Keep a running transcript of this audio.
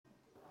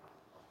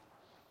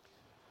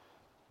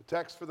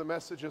Text for the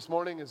message this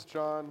morning is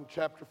John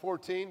chapter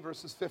 14,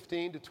 verses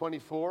 15 to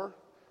 24.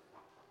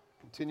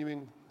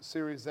 Continuing the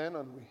series then,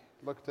 we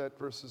looked at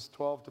verses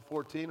 12 to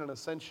 14 on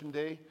Ascension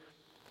Day.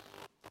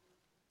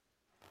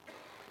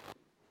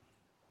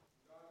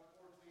 John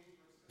 14,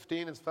 verse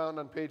 15 is found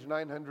on page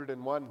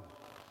 901.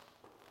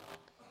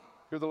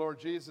 Here the Lord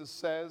Jesus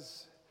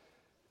says,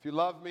 "If you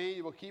love me,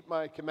 you will keep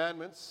my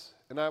commandments,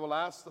 and I will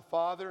ask the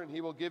Father, and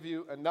he will give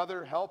you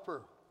another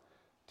helper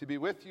to be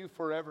with you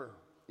forever,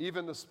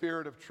 even the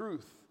Spirit of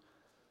truth,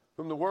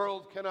 whom the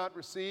world cannot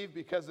receive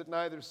because it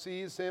neither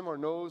sees him or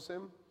knows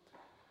him.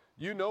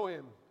 You know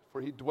him, for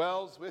he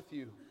dwells with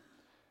you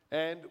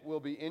and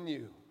will be in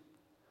you.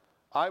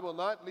 I will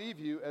not leave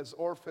you as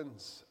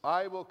orphans.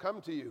 I will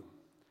come to you.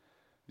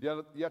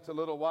 Yet a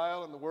little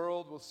while, and the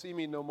world will see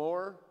me no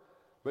more,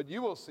 but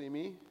you will see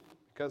me.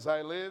 Because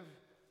I live,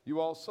 you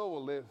also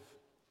will live.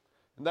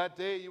 And that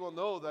day you will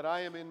know that I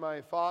am in my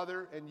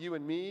Father, and you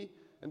in me,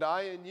 and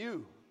I in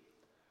you.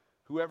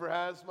 Whoever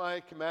has my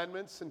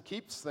commandments and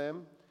keeps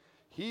them,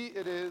 he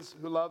it is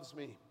who loves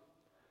me.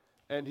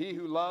 And he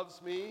who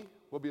loves me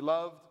will be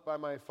loved by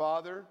my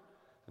Father,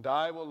 and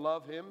I will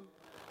love him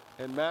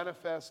and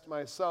manifest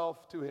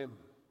myself to him."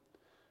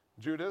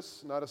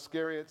 Judas, not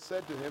Iscariot,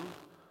 said to him,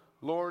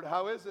 "Lord,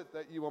 how is it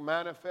that you will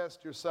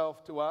manifest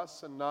yourself to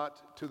us and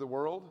not to the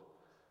world?"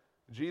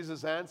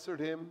 Jesus answered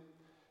him,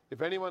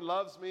 "If anyone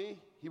loves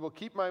me, he will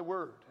keep my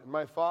word, and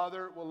my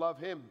Father will love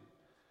him,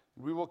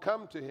 and we will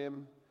come to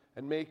him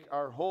and make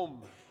our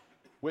home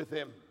with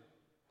him.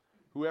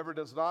 Whoever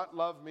does not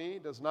love me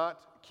does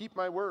not keep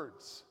my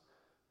words,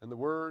 and the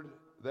word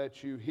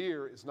that you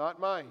hear is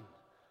not mine,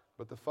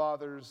 but the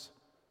Father's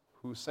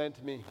who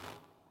sent me."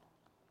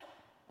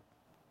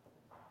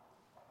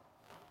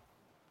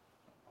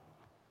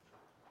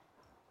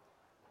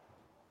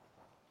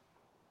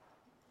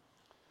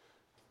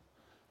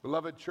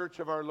 Beloved church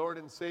of our Lord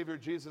and Savior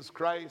Jesus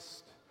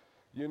Christ,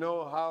 you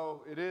know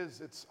how it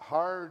is. It's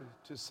hard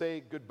to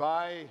say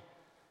goodbye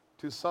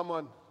to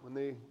someone when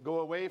they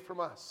go away from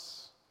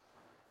us.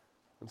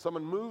 When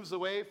someone moves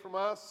away from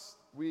us,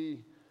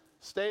 we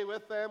stay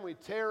with them, we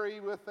tarry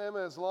with them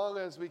as long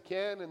as we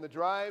can in the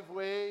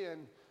driveway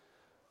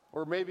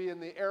or maybe in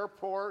the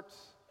airport,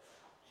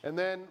 and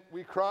then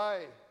we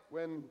cry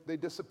when they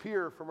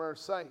disappear from our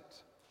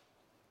sight.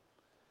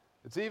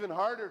 It's even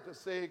harder to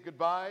say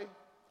goodbye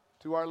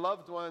to our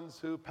loved ones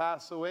who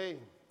pass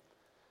away.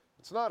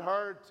 It's not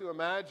hard to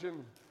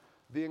imagine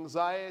the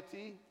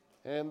anxiety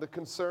and the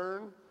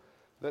concern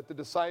that the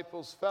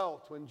disciples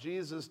felt when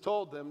Jesus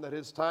told them that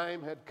his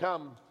time had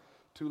come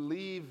to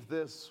leave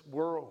this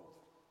world.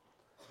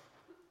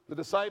 The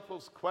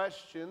disciples'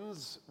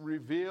 questions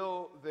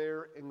reveal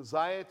their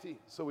anxiety.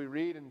 So we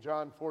read in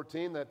John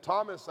 14 that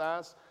Thomas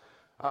asked,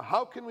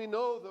 "How can we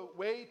know the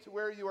way to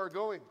where you are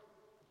going?"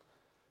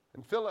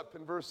 And Philip,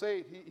 in verse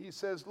 8, he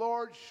says,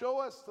 "Lord, show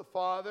us the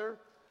Father,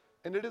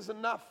 and it is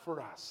enough for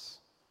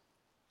us."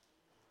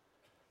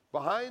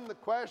 Behind the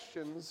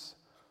questions,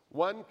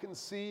 one can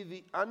see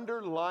the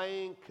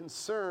underlying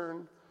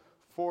concern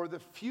for the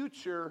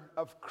future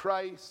of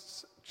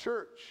Christ's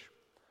church.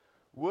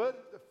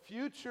 Would the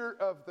future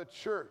of the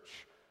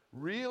church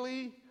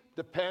really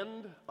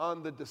depend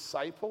on the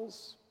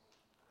disciples?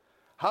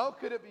 How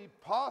could it be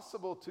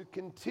possible to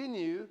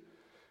continue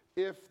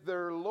if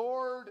their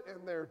Lord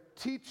and their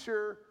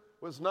teacher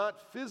was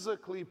not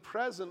physically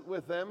present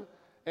with them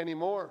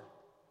anymore?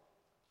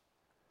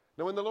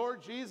 Now, when the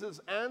Lord Jesus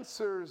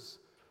answers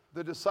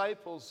the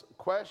disciples'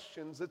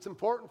 questions, it's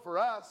important for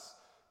us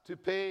to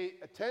pay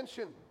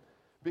attention,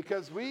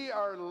 because we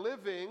are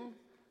living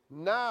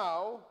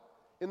now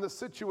in the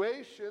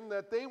situation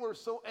that they were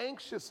so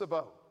anxious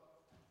about.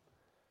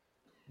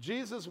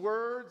 Jesus'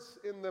 words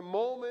in the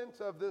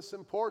moment of this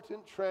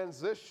important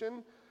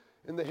transition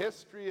in the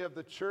history of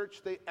the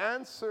church, they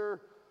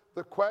answer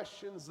the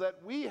questions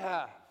that we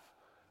have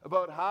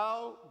about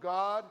how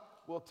God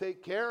will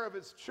take care of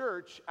his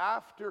church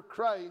after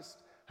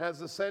Christ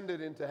has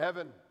ascended into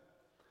heaven.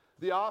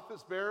 The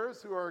office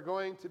bearers who are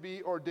going to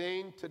be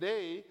ordained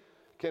today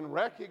can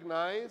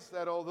recognize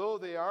that although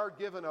they are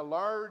given a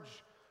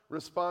large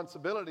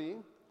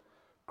responsibility,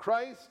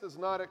 Christ does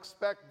not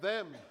expect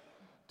them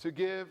to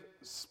give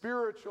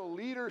spiritual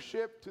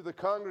leadership to the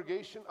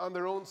congregation on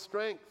their own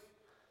strength.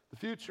 The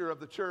future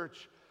of the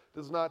church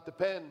does not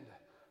depend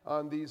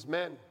on these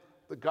men.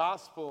 The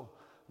gospel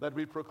that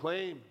we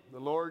proclaim,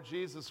 the Lord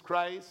Jesus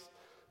Christ,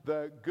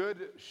 the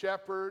Good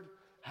Shepherd,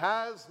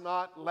 has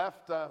not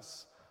left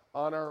us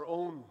on our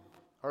own.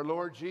 Our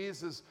Lord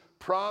Jesus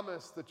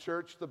promised the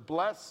church the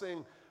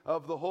blessing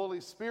of the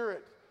Holy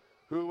Spirit,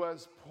 who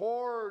was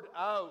poured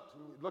out.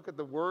 Look at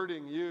the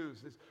wording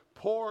used. It's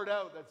poured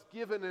out. That's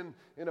given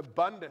in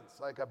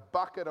abundance, like a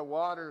bucket of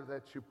water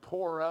that you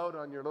pour out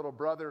on your little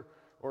brother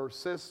or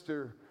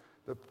sister.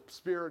 The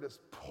Spirit is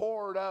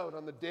poured out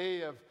on the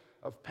day of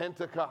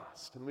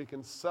Pentecost, and we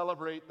can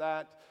celebrate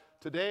that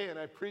today. And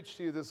I preach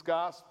to you this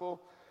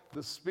gospel.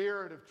 The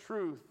Spirit of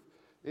truth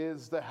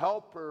is the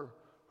helper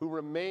who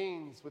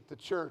remains with the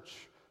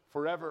church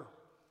forever.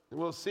 And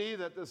we'll see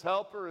that this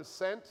helper is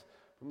sent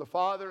from the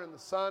Father and the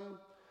Son.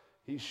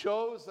 He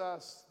shows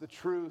us the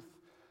truth,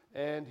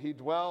 and He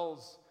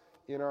dwells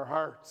in our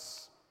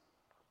hearts.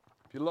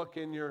 If you look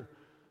in your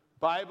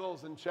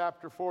Bibles in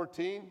chapter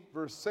 14,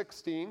 verse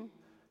 16,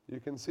 you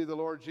can see the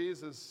Lord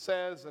Jesus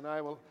says, "And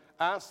I will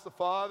ask the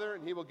Father,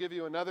 and He will give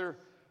you another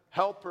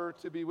helper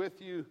to be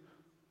with you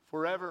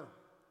forever."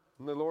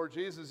 And the Lord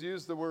Jesus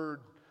used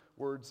the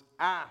words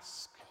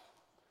ask.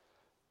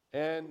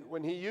 And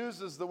when He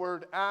uses the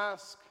word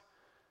ask,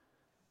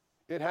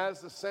 it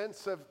has the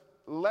sense of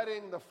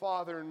letting the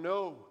Father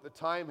know the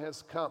time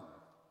has come.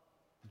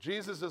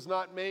 Jesus does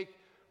not make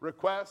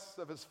requests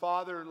of His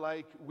Father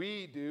like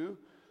we do.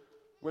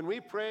 When we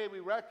pray, we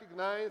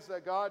recognize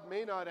that God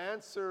may not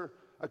answer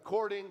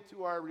according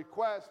to our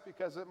request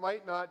because it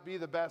might not be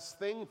the best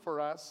thing for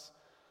us.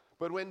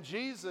 But when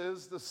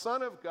Jesus, the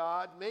Son of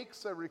God,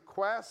 makes a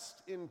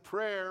request in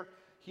prayer,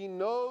 He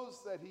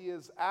knows that He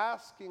is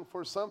asking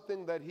for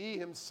something that He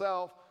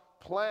Himself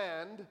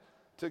planned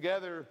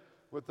together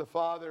with the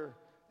Father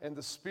and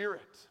the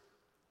Spirit.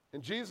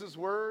 And Jesus'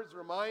 words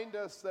remind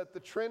us that the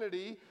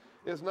Trinity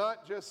is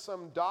not just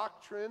some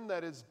doctrine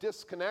that is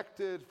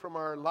disconnected from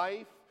our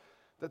life,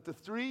 that the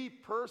three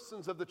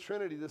persons of the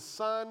Trinity, the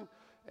Son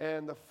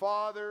and the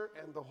Father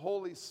and the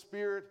Holy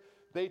Spirit,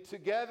 they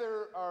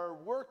together are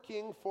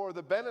working for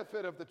the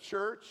benefit of the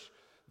church.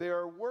 They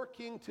are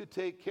working to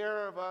take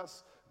care of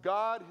us.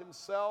 God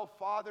Himself,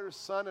 Father,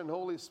 Son, and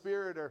Holy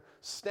Spirit are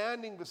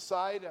standing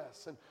beside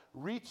us and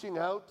reaching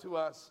out to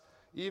us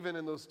even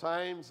in those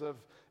times of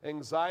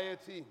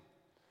anxiety,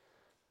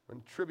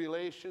 when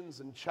tribulations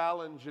and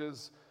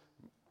challenges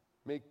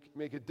make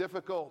it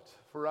difficult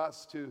for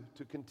us to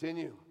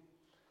continue.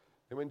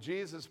 And when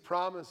Jesus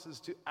promises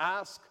to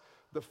ask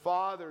the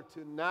Father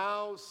to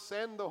now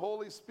send the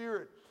Holy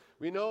Spirit,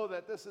 we know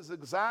that this is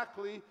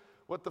exactly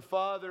what the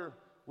Father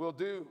will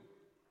do.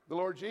 The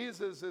Lord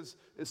Jesus is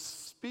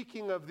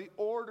speaking of the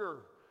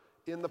order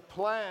in the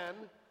plan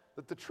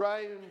that the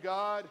triune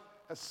God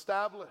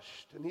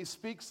established. And He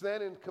speaks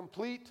then in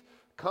complete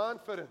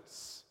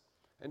confidence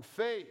and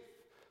faith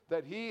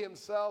that He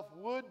Himself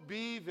would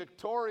be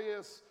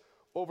victorious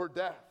over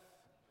death.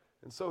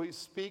 And so He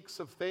speaks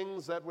of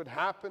things that would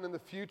happen in the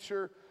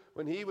future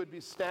when He would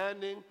be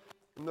standing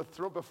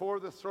before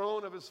the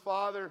throne of His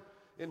Father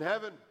in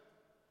heaven.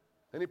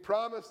 And He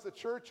promised the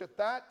church at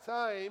that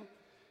time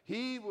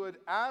He would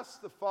ask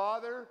the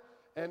Father,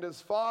 and His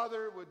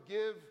Father would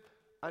give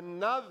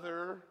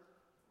another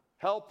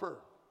helper.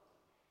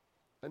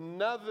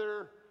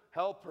 Another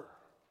helper.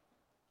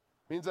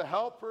 Means a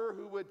helper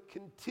who would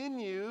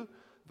continue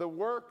the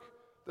work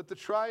that the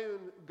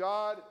triune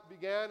God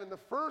began in the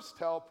first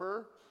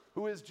helper,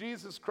 who is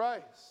Jesus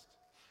Christ.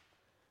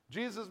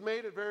 Jesus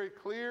made it very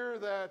clear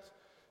that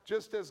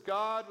just as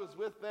God was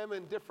with them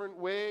in different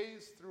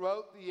ways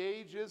throughout the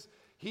ages,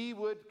 He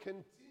would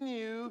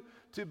continue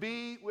to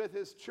be with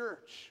His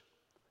church.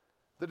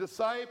 The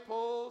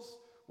disciples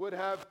would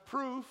have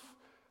proof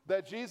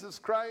that Jesus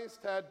Christ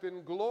had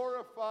been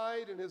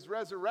glorified in His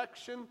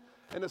resurrection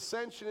and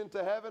ascension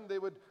into heaven. They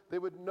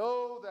would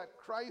know that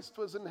Christ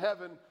was in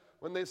heaven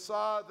when they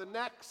saw the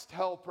next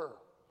helper,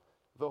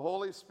 the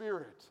Holy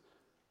Spirit,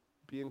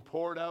 being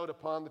poured out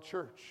upon the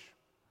church.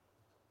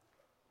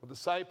 The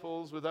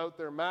disciples without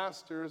their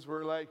masters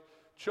were like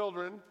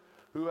children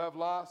who have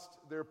lost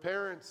their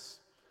parents.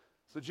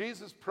 So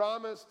Jesus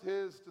promised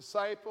His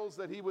disciples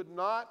that He would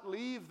not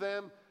leave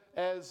them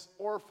as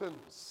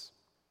orphans.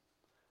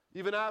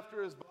 Even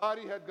after His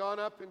body had gone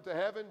up into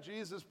heaven,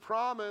 Jesus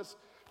promised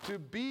to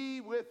be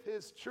with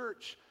His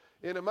church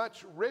in a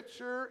much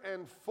richer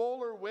and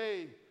fuller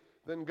way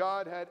than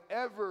God had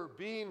ever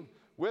been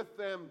with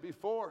them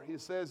before. He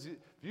says, if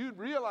you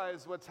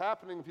realize what's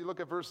happening, if you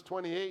look at verse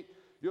 28,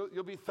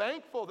 you'll be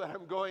thankful that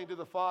I'm going to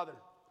the Father.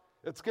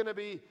 It's going to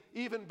be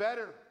even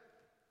better.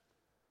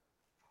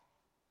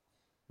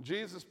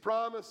 Jesus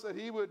promised that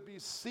He would be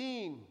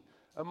seen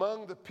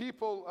among the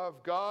people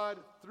of God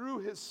through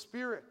His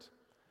Spirit,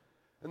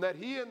 and that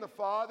He and the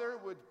Father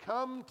would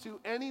come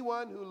to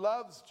anyone who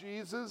loves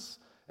Jesus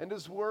and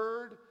His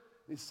Word.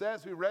 He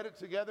says, we read it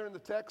together in the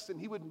text, and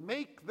He would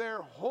make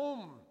their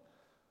home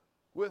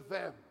with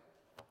them.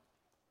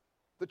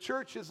 The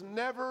church is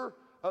never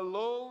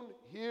alone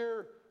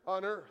here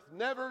on earth,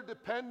 never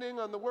depending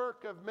on the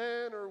work of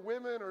men or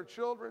women or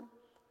children.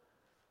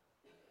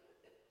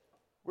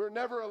 We're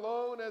never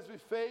alone as we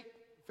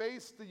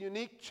face the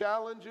unique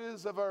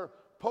challenges of our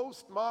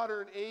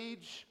postmodern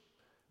age.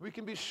 We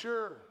can be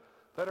sure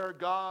that our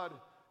God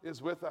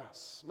is with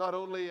us, not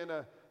only in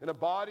a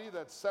body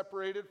that's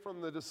separated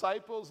from the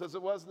disciples as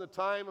it was in the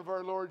time of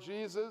our Lord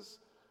Jesus,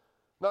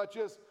 not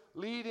just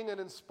leading and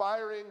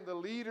inspiring the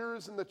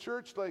leaders in the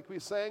church like we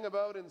sang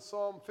about in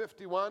Psalm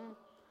 51,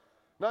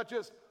 not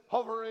just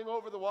hovering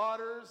over the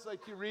waters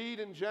like you read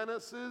in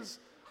Genesis,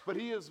 but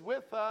He is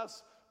with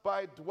us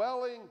by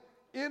dwelling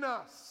in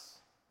us.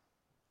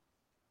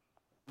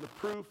 The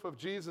proof of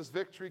Jesus'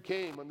 victory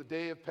came on the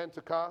day of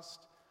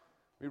Pentecost.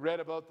 We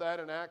read about that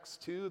in Acts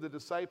 2. The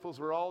disciples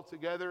were all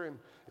together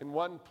in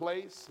one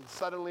place, and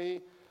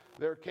suddenly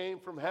there came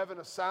from heaven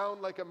a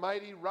sound like a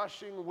mighty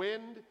rushing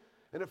wind,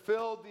 and it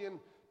filled the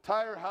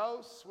entire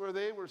house where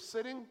they were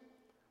sitting. And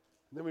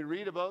then we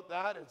read about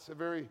that. It's a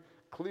very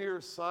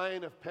clear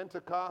sign of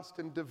Pentecost,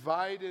 and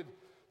divided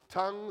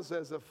tongues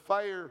as a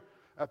fire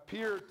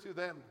appeared to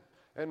them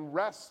and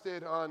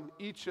rested on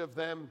each of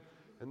them.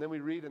 And then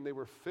we read, and they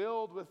were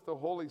filled with the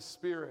Holy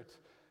Spirit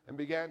and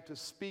began to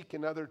speak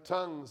in other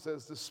tongues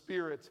as the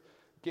Spirit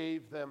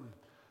gave them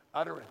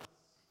utterance.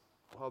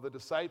 While the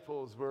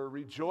disciples were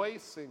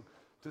rejoicing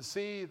to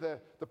see the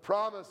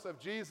promise of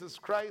Jesus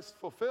Christ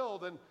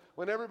fulfilled, and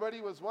when everybody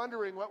was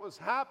wondering what was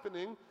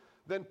happening,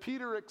 then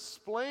Peter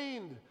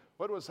explained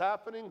what was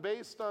happening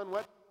based on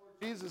what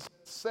Jesus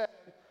said.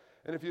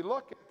 And if you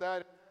look at that,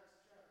 in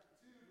Acts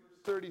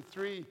chapter 2, verse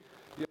 33,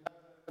 you have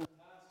a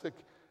fantastic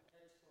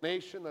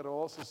explanation that will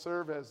also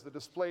serve as the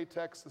display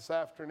text this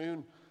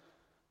afternoon.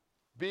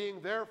 Being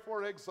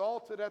therefore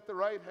exalted at the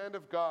right hand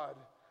of God,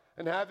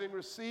 and having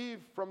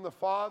received from the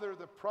Father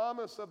the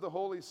promise of the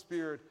Holy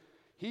Spirit,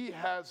 he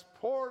has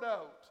poured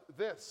out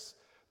this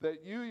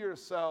that you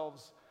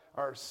yourselves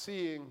are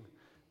seeing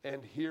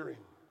and hearing.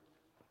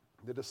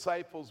 The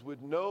disciples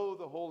would know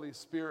the Holy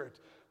Spirit,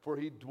 for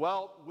he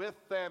dwelt with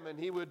them and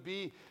he would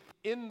be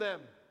in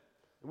them.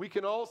 We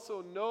can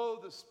also know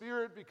the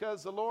Spirit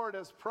because the Lord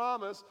has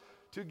promised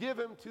to give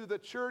him to the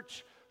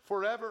church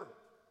forever.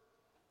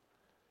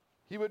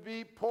 He would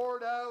be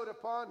poured out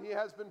upon, he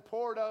has been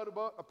poured out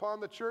upon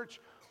the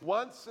church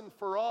once and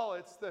for all.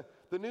 It's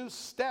the new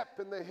step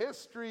in the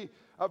history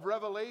of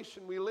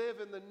Revelation. We live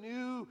in the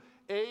new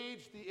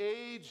age, the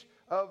age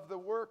of the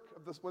work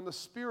of when the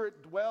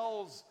Spirit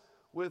dwells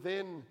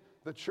within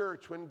the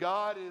church, when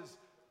God is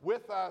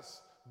with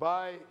us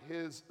by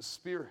his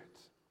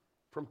Spirit.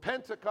 From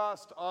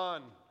Pentecost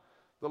on,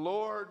 the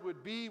Lord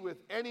would be with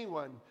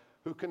anyone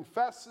who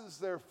confesses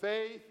their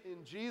faith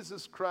in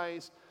Jesus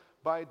Christ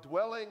by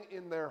dwelling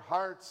in their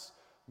hearts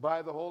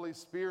by the Holy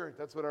Spirit.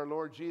 That's what our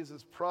Lord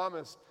Jesus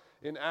promised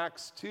in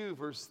Acts 2,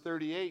 verse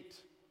 38.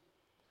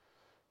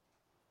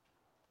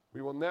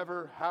 We will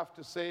never have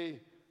to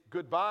say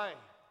goodbye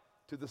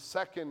to the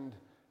second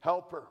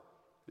helper,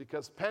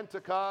 because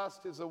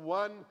Pentecost is a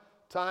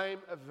one-time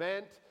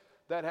event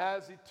that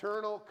has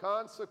eternal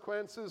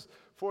consequences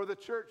for the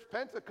church.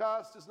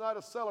 Pentecost is not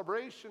a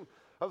celebration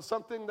of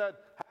something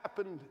that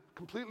happened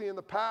completely in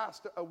the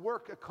past, a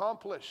work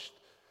accomplished.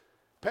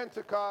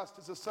 Pentecost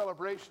is a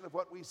celebration of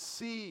what we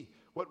see,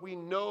 what we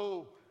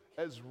know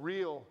as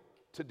real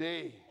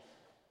today.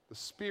 The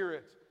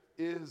Spirit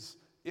is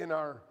in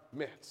our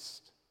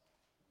midst.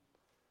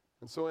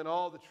 And so in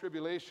all the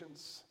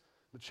tribulations,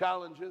 the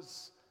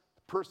challenges,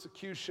 the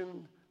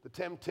persecution, the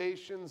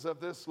temptations of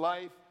this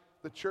life,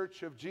 the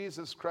Church of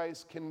Jesus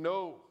Christ can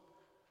know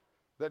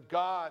that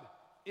God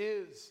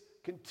is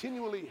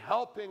continually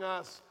helping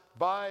us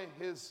by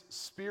his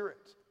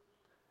Spirit.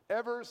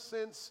 Ever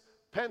since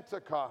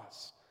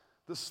Pentecost,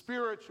 the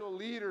spiritual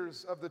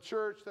leaders of the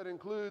church, that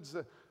includes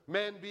the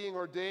men being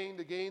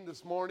ordained again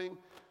this morning,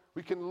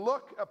 we can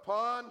look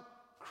upon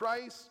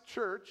Christ's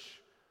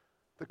church,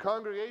 the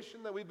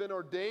congregation that we've been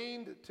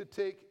ordained to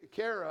take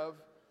care of,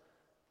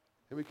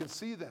 and we can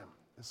see them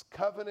as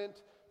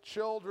covenant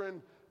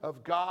children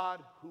of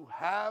God who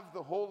have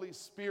the Holy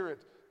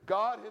Spirit,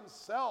 God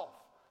himself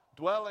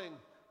dwelling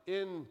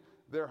in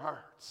their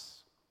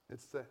hearts.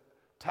 It's the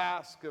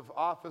task of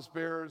office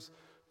bearers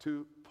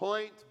to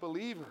point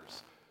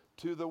believers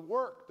to the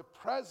work, the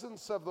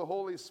presence of the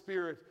Holy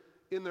Spirit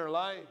in their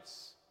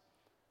lives,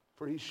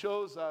 for he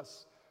shows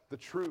us the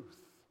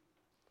truth.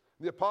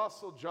 The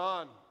Apostle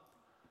John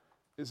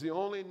is the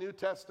only New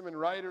Testament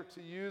writer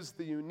to use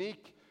the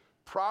unique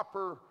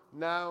proper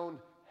noun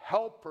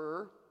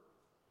helper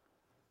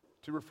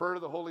to refer to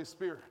the Holy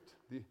Spirit.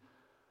 The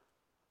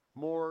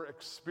more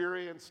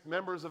experienced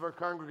members of our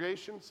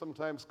congregation,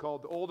 sometimes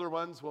called the older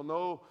ones, will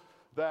know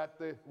that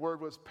the word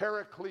was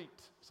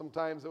paraclete.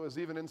 Sometimes it was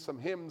even in some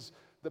hymns,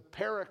 the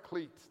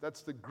paraclete.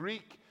 That's the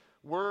Greek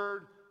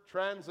word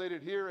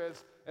translated here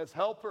as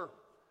helper.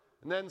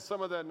 And then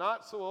some of the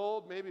not so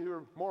old, maybe who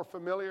are more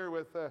familiar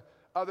with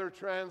other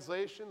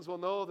translations, will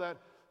know that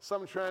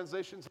some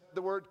translations have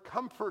the word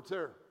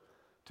comforter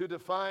to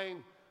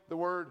define the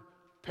word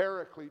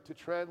paraclete, to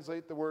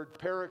translate the word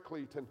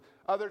paraclete. And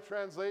other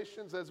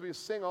translations, as we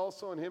sing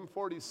also in hymn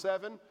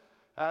 47,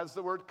 has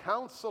the word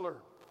counselor.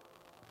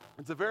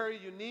 It's a very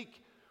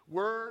unique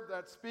word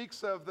that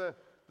speaks of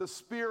the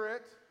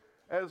Spirit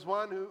as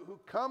one who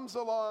comes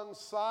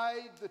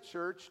alongside the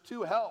church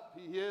to help.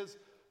 He is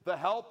the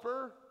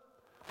helper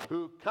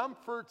who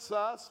comforts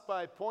us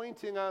by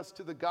pointing us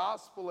to the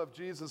gospel of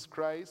Jesus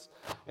Christ,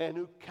 and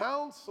who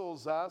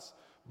counsels us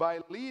by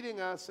leading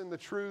us in the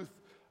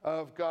truth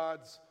of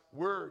God's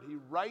word. He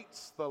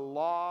writes the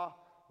law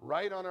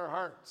right on our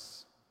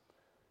hearts.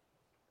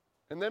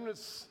 And then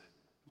it's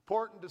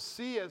important to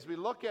see as we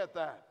look at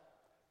that,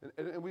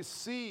 and we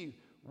see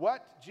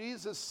what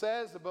Jesus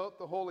says about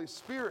the Holy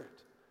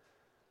Spirit.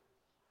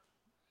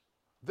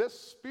 This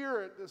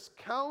Spirit, this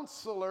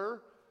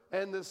counselor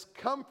and this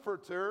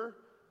comforter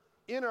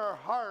in our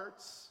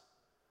hearts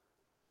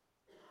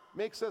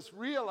makes us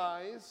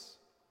realize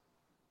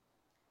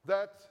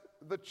that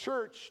the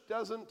church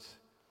doesn't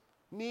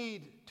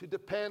need to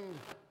depend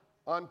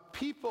on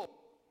people.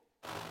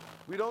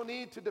 We don't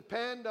need to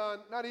depend on,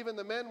 not even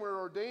the men we're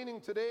ordaining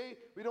today,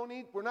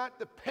 we're not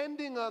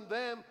depending on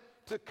them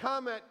to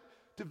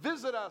to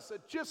visit us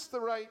at just the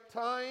right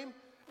time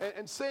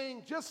and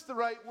saying just the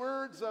right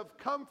words of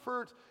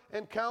comfort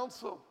and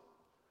counsel.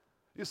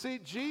 You see,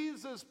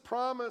 Jesus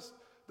promised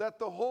that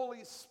the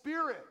Holy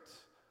Spirit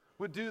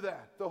would do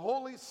that. The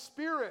Holy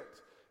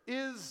Spirit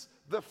is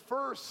the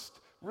first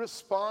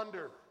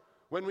responder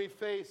when we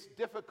face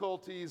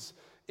difficulties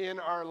in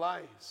our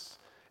lives.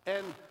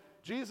 And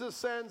Jesus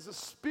sends the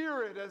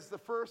Spirit as the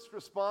first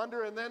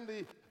responder, and then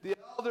the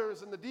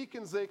elders and the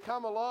deacons, they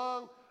come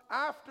along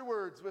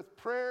afterwards with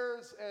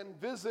prayers and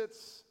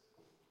visits.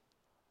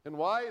 And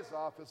wise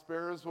office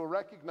bearers will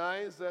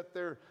recognize that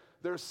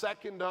they're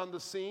second on the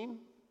scene,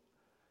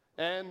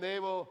 and they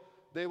will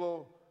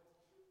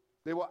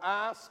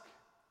ask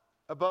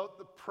about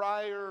the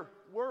prior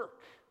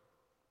work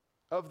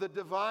of the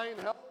divine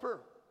helper.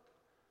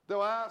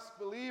 They'll ask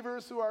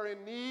believers who are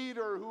in need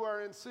or who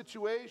are in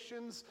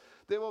situations,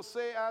 they will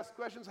ask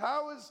questions,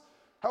 how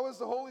has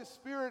the Holy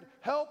Spirit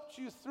helped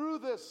you through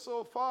this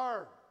so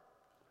far?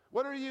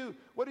 What are you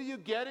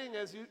getting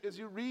as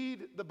you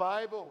read the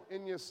Bible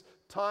in this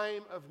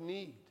time of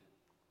need?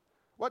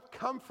 What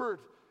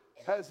comfort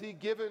has He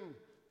given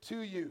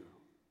to you?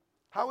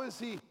 How is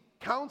He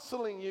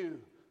counseling you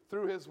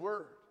through His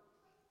Word?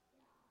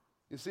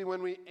 You see,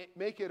 when we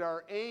make it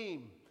our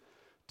aim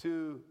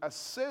to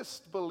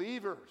assist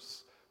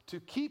believers to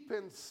keep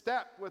in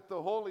step with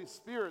the Holy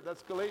Spirit,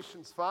 that's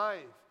Galatians 5,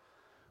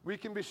 we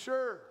can be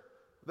sure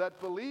that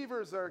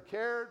believers are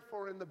cared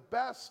for in the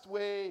best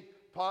way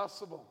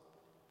possible.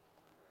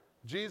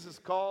 Jesus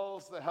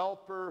calls the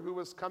helper who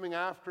was coming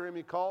after him,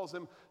 He calls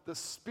him the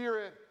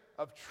Spirit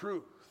of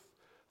truth.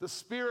 The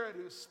Spirit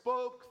who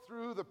spoke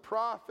through the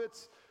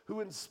prophets,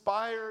 who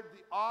inspired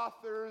the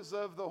authors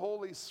of the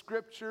Holy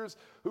Scriptures,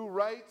 who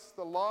writes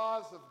the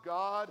laws of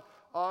God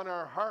on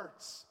our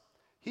hearts.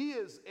 He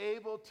is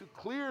able to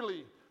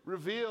clearly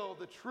reveal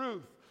the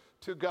truth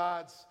to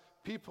God's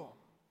people.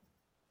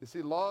 You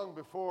see, long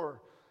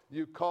before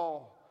you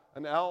call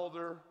an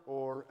elder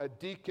or a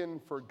deacon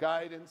for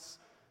guidance,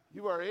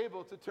 you are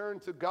able to turn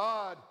to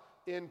God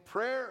in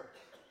prayer.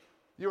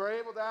 You are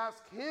able to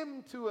ask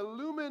Him to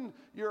illumine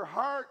your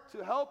heart,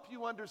 to help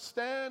you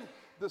understand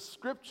the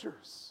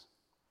Scriptures.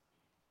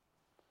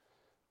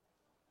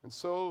 And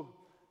so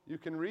you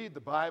can read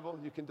the Bible,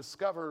 you can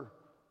discover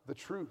the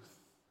truth.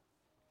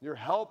 Your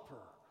helper,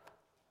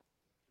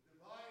 the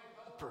divine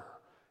helper,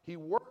 He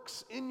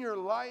works in your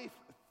life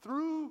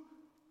through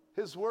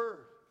His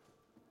Word.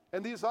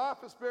 And these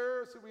office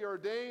bearers who we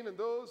ordain and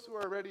those who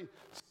are already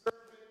serving,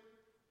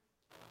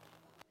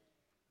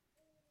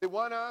 they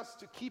want us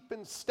to keep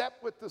in step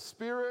with the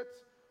Spirit.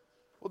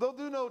 Well, they'll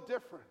do no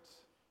different.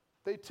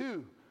 They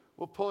too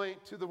will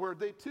point to the Word.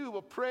 They too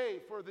will pray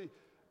for the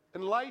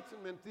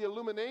enlightenment, the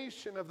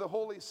illumination of the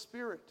Holy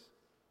Spirit.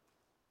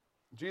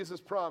 Jesus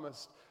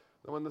promised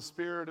that when the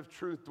Spirit of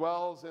truth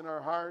dwells in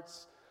our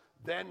hearts,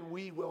 then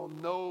we will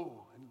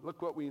know. And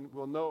look what we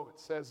will know. It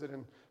says it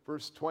in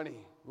verse 20.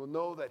 We'll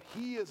know that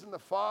He is in the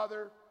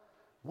Father,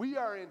 we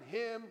are in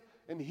Him,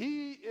 and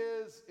He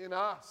is in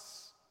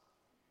us.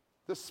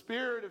 The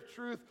Spirit of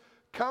truth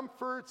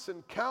comforts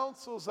and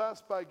counsels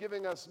us by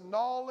giving us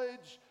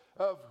knowledge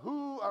of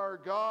who our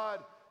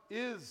God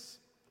is,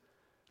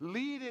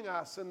 leading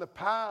us in the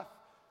path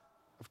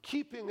of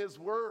keeping His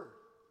Word.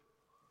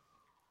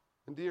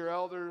 And dear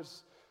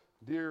elders,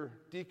 dear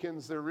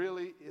deacons, there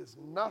really is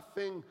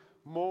nothing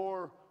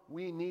more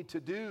we need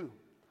to do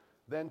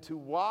than to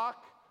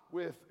walk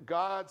with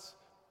God's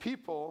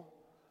people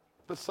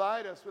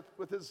beside us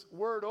with His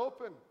Word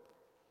open,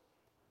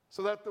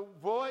 so that the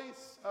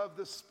voice of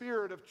the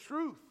Spirit of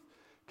truth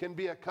can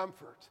be a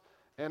comfort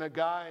and a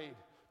guide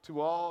to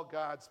all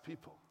God's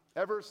people.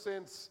 Ever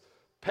since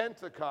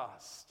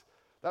Pentecost,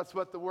 that's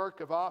what the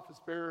work of office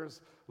bearers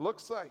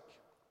looks like.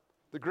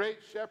 The great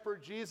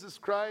shepherd, Jesus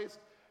Christ,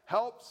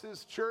 helps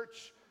His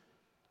church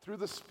through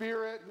the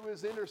Spirit who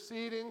is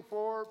interceding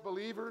for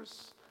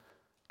believers,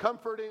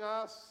 comforting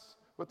us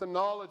with the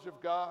knowledge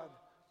of God,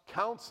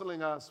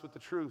 counseling us with the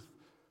truth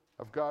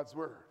of God's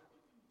Word.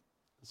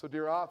 So,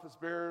 dear office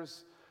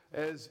bearers,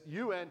 as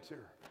you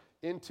enter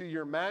into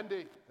your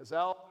mandate as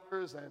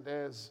elders and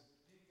as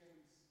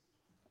deacons,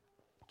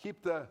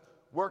 keep the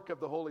work of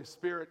the Holy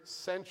Spirit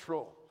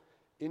central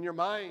in your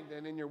mind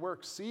and in your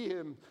work. See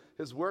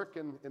His work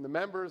in the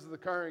members of the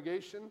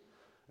congregation,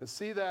 and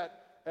see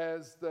that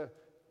as the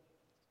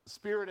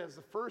Spirit as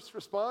the first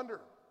responder,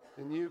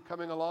 and you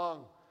coming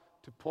along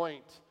to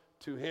point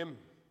to Him.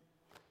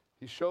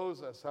 He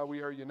shows us how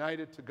we are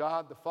united to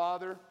God the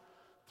Father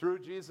through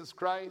Jesus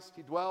Christ.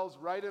 He dwells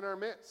right in our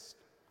midst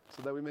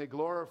so that we may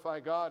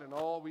glorify God in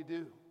all we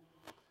do.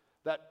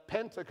 That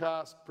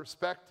Pentecost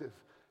perspective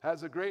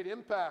has a great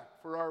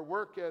impact for our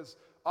work as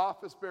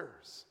office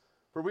bearers.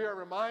 For we are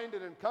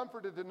reminded and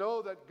comforted to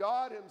know that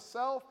God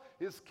Himself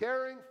is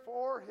caring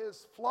for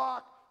His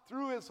flock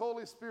through his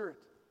Holy Spirit.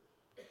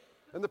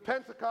 And the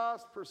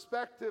Pentecost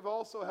perspective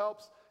also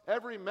helps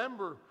every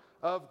member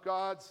of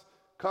God's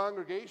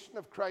congregation,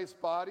 of Christ's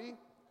body,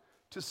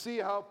 to see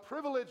how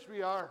privileged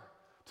we are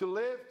to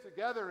live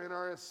together in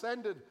our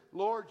ascended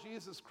Lord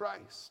Jesus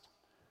Christ.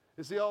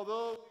 You see,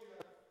 although we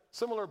have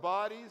similar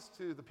bodies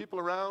to the people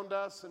around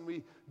us, and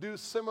we do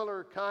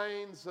similar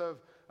kinds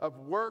of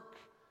work,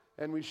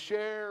 and we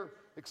share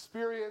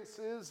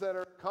experiences that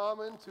are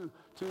common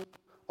to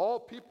all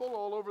people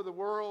all over the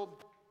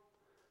world,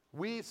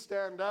 we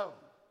stand out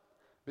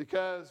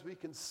because we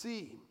can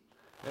see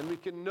and we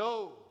can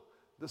know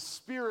the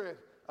Spirit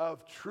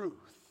of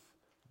truth,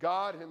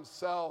 God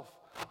himself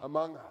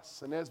among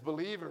us. And as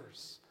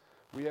believers,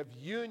 we have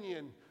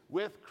union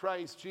with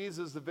Christ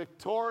Jesus, the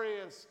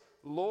victorious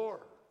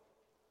Lord,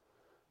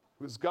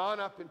 who has gone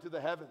up into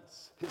the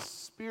heavens. His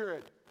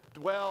Spirit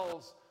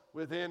dwells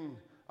within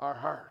our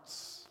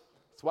hearts.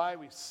 That's why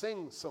we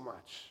sing so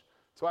much.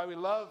 That's why we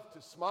love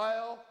to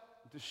smile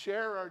and to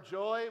share our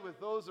joy with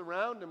those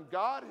around him.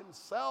 God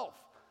himself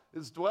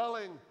is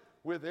dwelling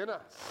within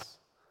us.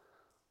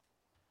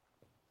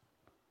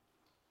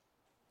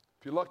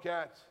 If you look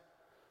at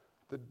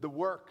the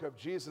work of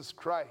Jesus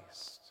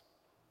Christ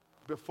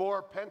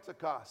before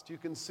Pentecost, you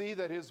can see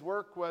that his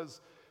work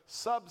was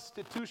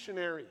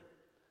substitutionary.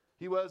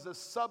 He was a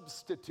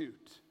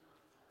substitute.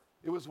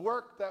 It was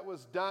work that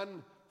was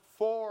done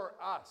for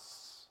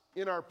us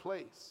in our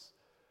place.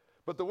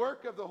 But the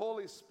work of the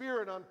Holy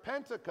Spirit on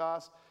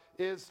Pentecost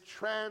is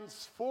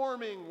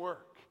transforming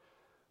work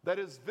that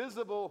is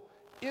visible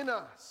in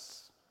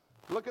us.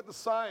 Look at the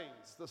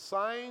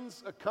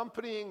signs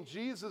accompanying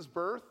Jesus'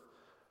 birth,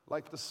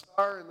 like the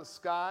star in the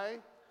sky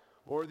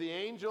or the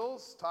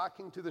angels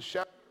talking to the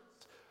shepherds.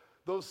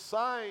 Those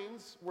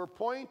signs were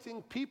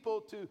pointing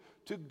people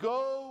to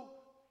go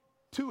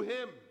to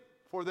him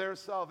for their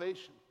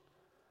salvation.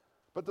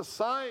 But the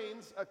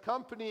signs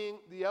accompanying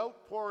the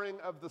outpouring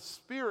of the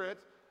Spirit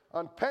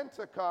on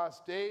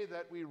Pentecost Day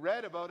that we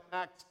read about in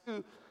Acts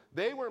 2,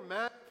 they were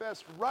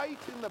manifest right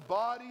in the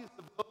bodies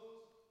of those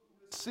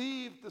who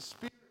received the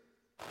Spirit.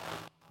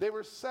 They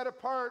were set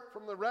apart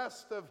from the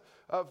rest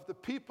of the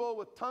people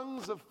with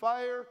tongues of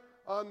fire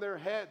on their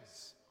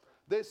heads.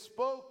 They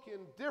spoke in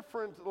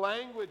different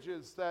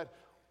languages that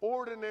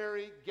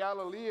ordinary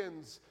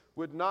Galileans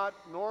would not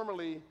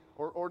normally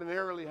or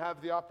ordinarily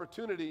have the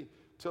opportunity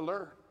to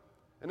learn.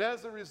 And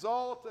as a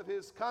result of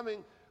his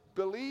coming,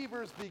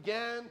 believers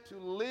began to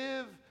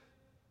live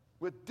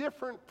with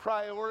different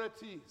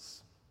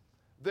priorities.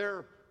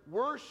 Their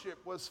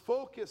worship was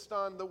focused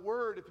on the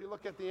Word. If you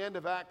look at the end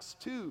of Acts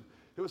 2,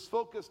 it was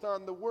focused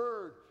on the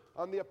Word,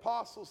 on the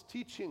apostles'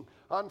 teaching,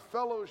 on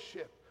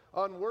fellowship,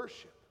 on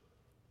worship.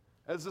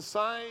 As the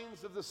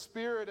signs of the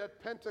Spirit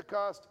at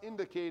Pentecost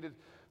indicated,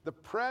 the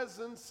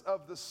presence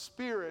of the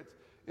Spirit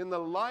in the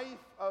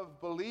life of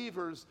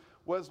believers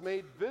was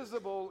made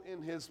visible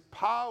in his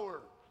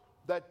power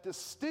that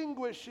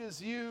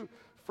distinguishes you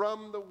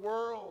from the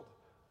world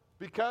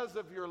because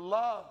of your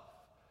love,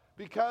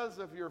 because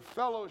of your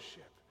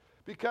fellowship,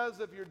 because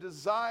of your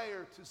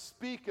desire to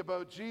speak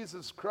about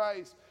Jesus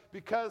Christ,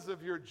 because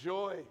of your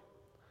joy.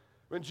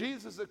 When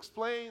Jesus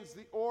explains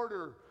the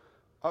order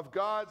of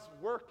God's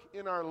work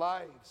in our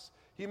lives,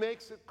 he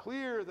makes it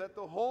clear that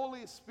the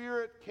Holy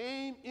Spirit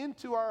came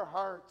into our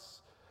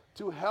hearts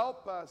to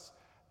help us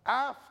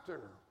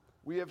after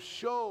we have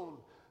shown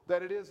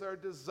that it is our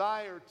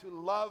desire to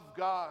love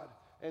God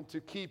and to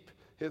keep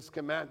his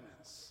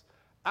commandments.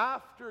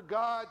 After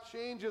God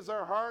changes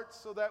our hearts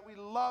so that we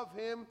love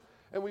him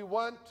and we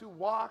want to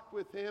walk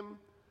with him,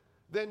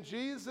 then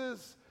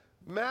Jesus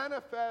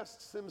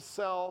manifests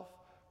himself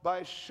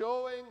by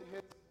showing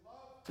his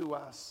love to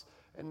us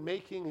and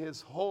making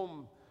his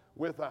home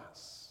with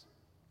us.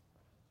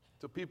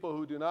 To people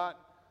who do not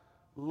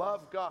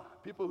love God,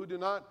 people who do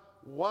not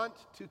want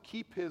to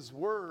keep his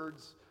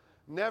words,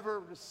 never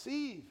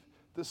receive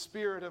the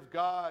Spirit of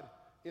God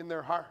in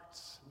their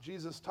hearts.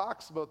 Jesus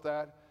talks about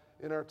that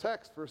in our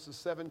text, verses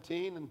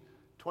 17 and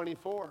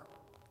 24.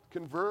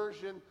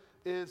 Conversion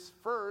is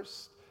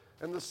first,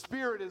 and the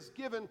Spirit is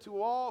given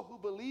to all who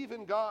believe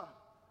in God,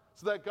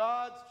 so that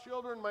God's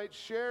children might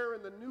share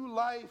in the new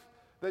life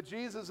that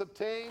Jesus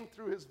obtained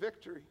through his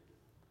victory.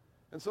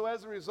 And so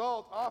as a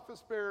result,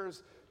 office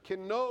bearers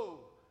can know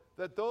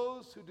that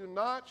those who do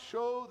not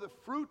show the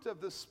fruit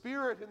of the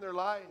Spirit in their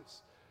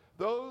lives,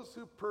 those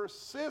who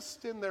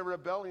persist in their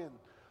rebellion,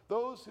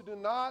 those who do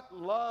not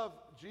love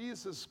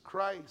Jesus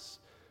Christ,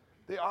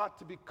 they ought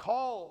to be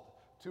called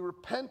to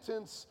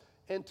repentance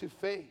and to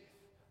faith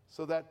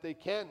so that they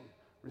can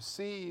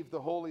receive the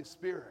Holy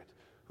Spirit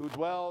who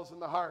dwells in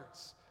the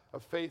hearts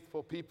of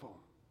faithful people.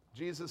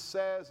 Jesus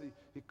says,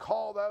 he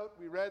called out,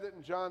 we read it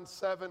in John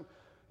 7,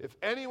 if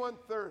anyone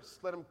thirsts,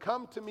 let him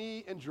come to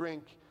me and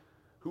drink.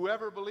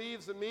 Whoever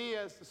believes in me,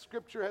 as the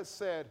scripture has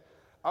said,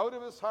 out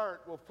of his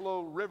heart will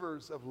flow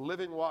rivers of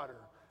living water.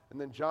 And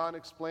then John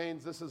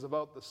explains this is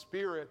about the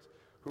Spirit,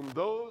 whom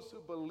those who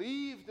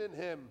believed in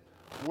him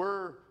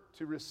were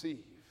to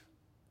receive.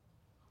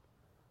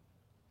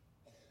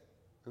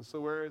 And so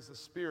where is the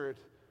Spirit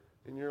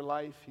in your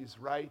life. He's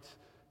right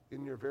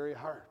in your very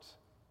heart.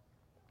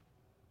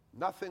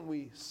 Nothing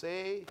we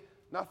say,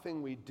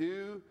 nothing we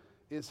do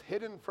is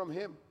hidden from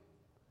him.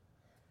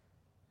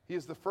 He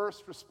is the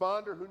first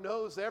responder who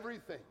knows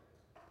everything.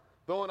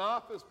 Though an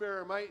office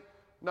bearer might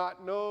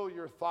not know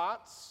your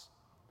thoughts,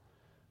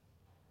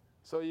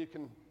 so you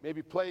can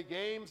maybe play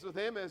games with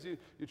him as you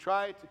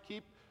try to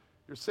keep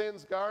your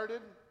sins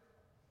guarded.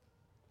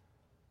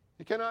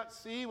 He cannot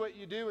see what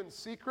you do in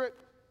secret.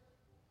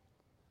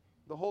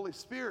 The Holy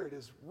Spirit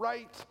is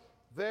right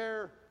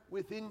there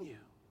within you.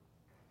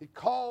 He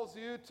calls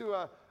you to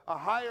a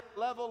higher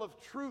level of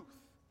truth.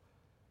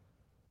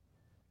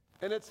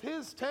 And it's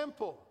his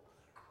temple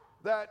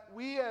that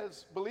we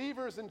as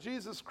believers in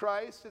Jesus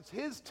Christ, it's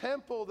his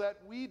temple that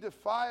we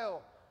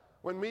defile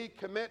when we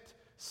commit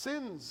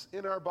sins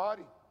in our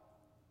body.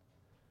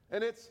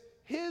 And it's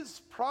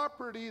his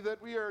property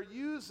that we are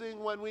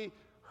using when we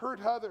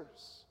hurt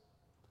others.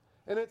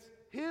 And it's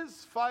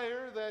his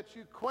fire that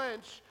you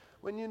quench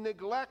when you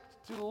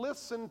neglect to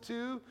listen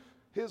to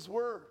his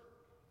word.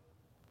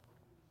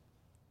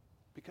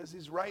 Because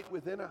he's right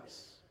within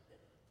us.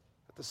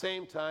 At the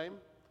same time,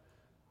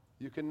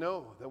 you can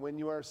know that when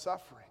you are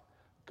suffering,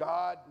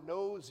 God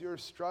knows your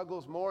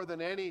struggles more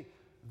than any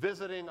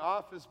visiting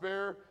office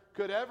bearer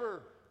could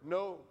ever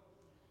know.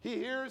 He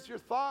hears your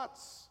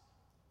thoughts.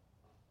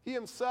 He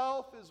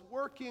himself is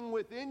working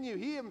within you.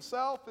 He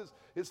himself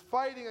is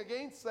fighting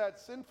against that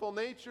sinful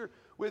nature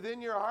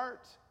within your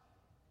heart.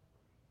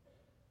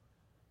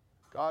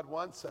 God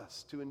wants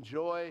us to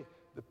enjoy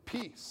the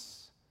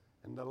peace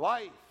and the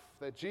life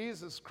that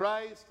Jesus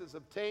Christ has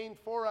obtained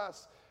for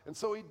us. And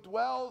so he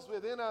dwells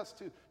within us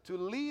to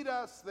lead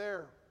us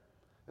there.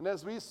 And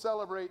as we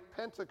celebrate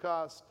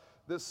Pentecost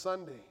this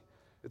Sunday,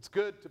 it's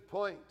good to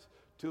point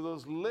to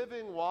those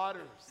living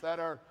waters that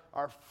are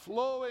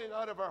flowing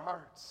out of our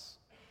hearts.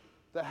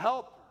 The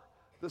Helper,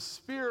 the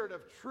Spirit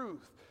of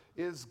truth,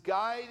 is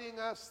guiding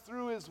us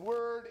through his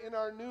word in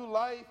our new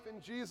life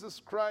in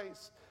Jesus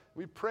Christ.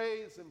 We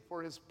praise him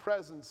for his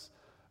presence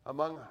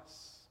among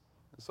us.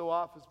 And so,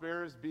 office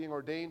bearers being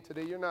ordained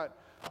today, you're not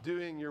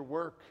doing your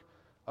work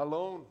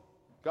alone.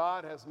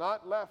 God has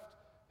not left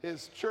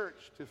his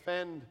church to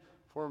fend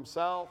for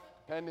himself,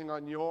 depending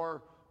on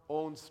your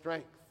own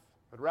strength.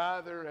 But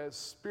rather, as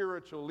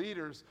spiritual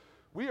leaders,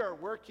 we are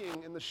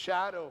working in the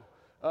shadow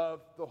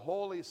of the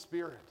Holy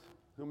Spirit,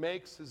 who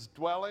makes his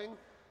dwelling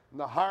in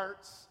the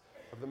hearts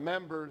of the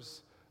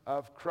members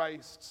of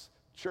Christ's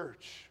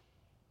church.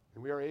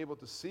 And we are able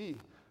to see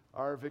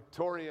our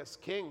victorious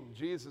King,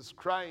 Jesus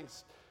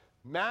Christ,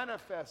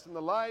 manifest in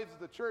the lives of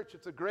the church.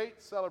 It's a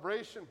great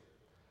celebration.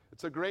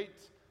 It's a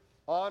great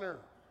honor.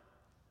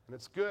 And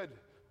it's good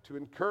to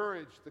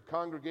encourage the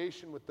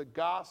congregation with the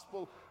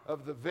gospel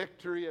of the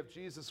victory of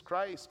Jesus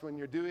Christ when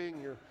you're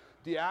doing your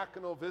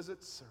diaconal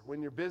visits, or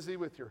when you're busy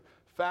with your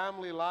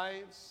family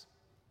lives.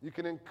 You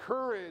can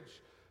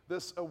encourage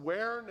this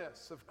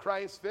awareness of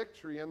Christ's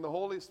victory and the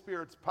Holy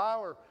Spirit's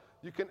power.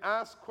 You can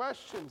ask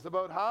questions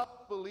about how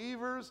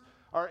believers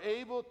are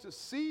able to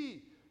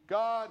see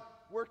God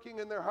working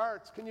in their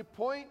hearts. Can you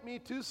point me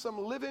to some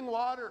living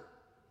water?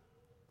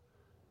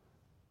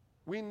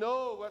 We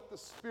know what the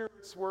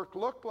Spirit's work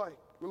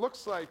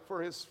looks like,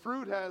 for his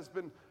fruit has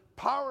been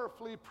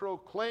powerfully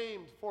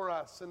proclaimed for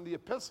us in the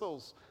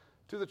epistles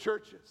to the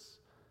churches.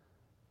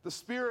 The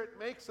Spirit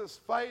makes us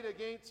fight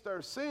against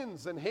our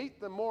sins and hate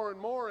them more and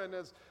more. And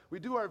as we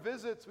do our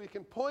visits, we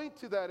can point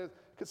to that and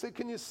can say,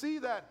 can you see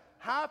that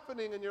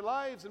happening in your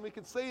lives? And we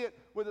can say it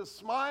with a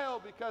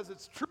smile because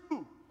it's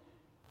true.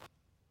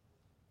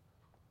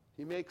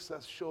 He makes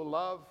us show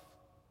love.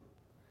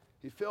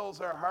 He fills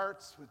our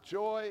hearts with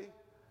joy.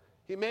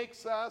 He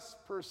makes us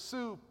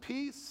pursue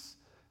peace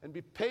and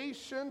be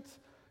patient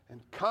and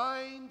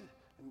kind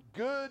and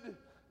good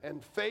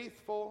and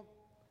faithful.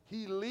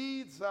 He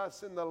leads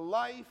us in the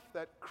life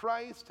that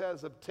Christ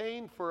has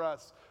obtained for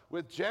us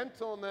with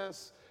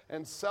gentleness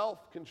and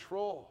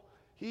self-control.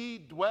 He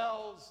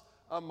dwells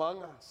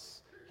among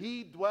us.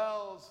 He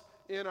dwells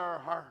in our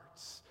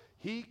hearts.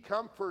 He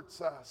comforts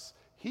us.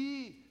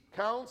 He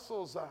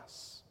counsels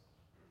us.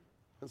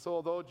 And so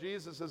although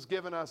Jesus has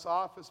given us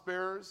office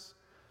bearers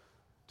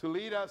to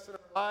lead us in our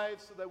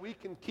lives so that we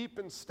can keep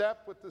in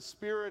step with the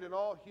Spirit in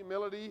all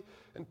humility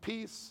and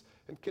peace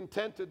and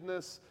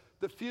contentedness,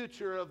 the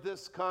future of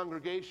this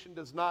congregation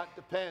does not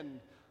depend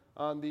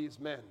on these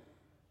men.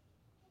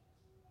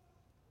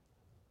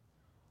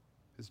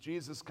 As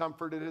Jesus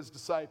comforted his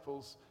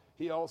disciples,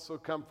 he also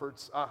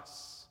comforts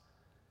us.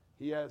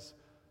 He has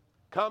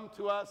come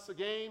to us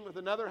again with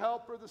another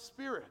helper, the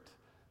Spirit,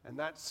 and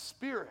that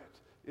Spirit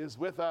is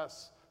with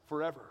us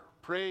forever.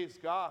 Praise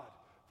God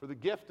for the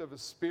gift of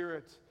his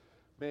Spirit.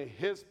 May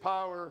his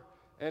power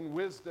and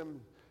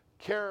wisdom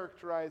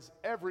characterize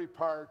every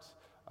part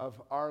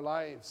of our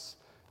lives.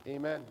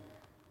 Amen.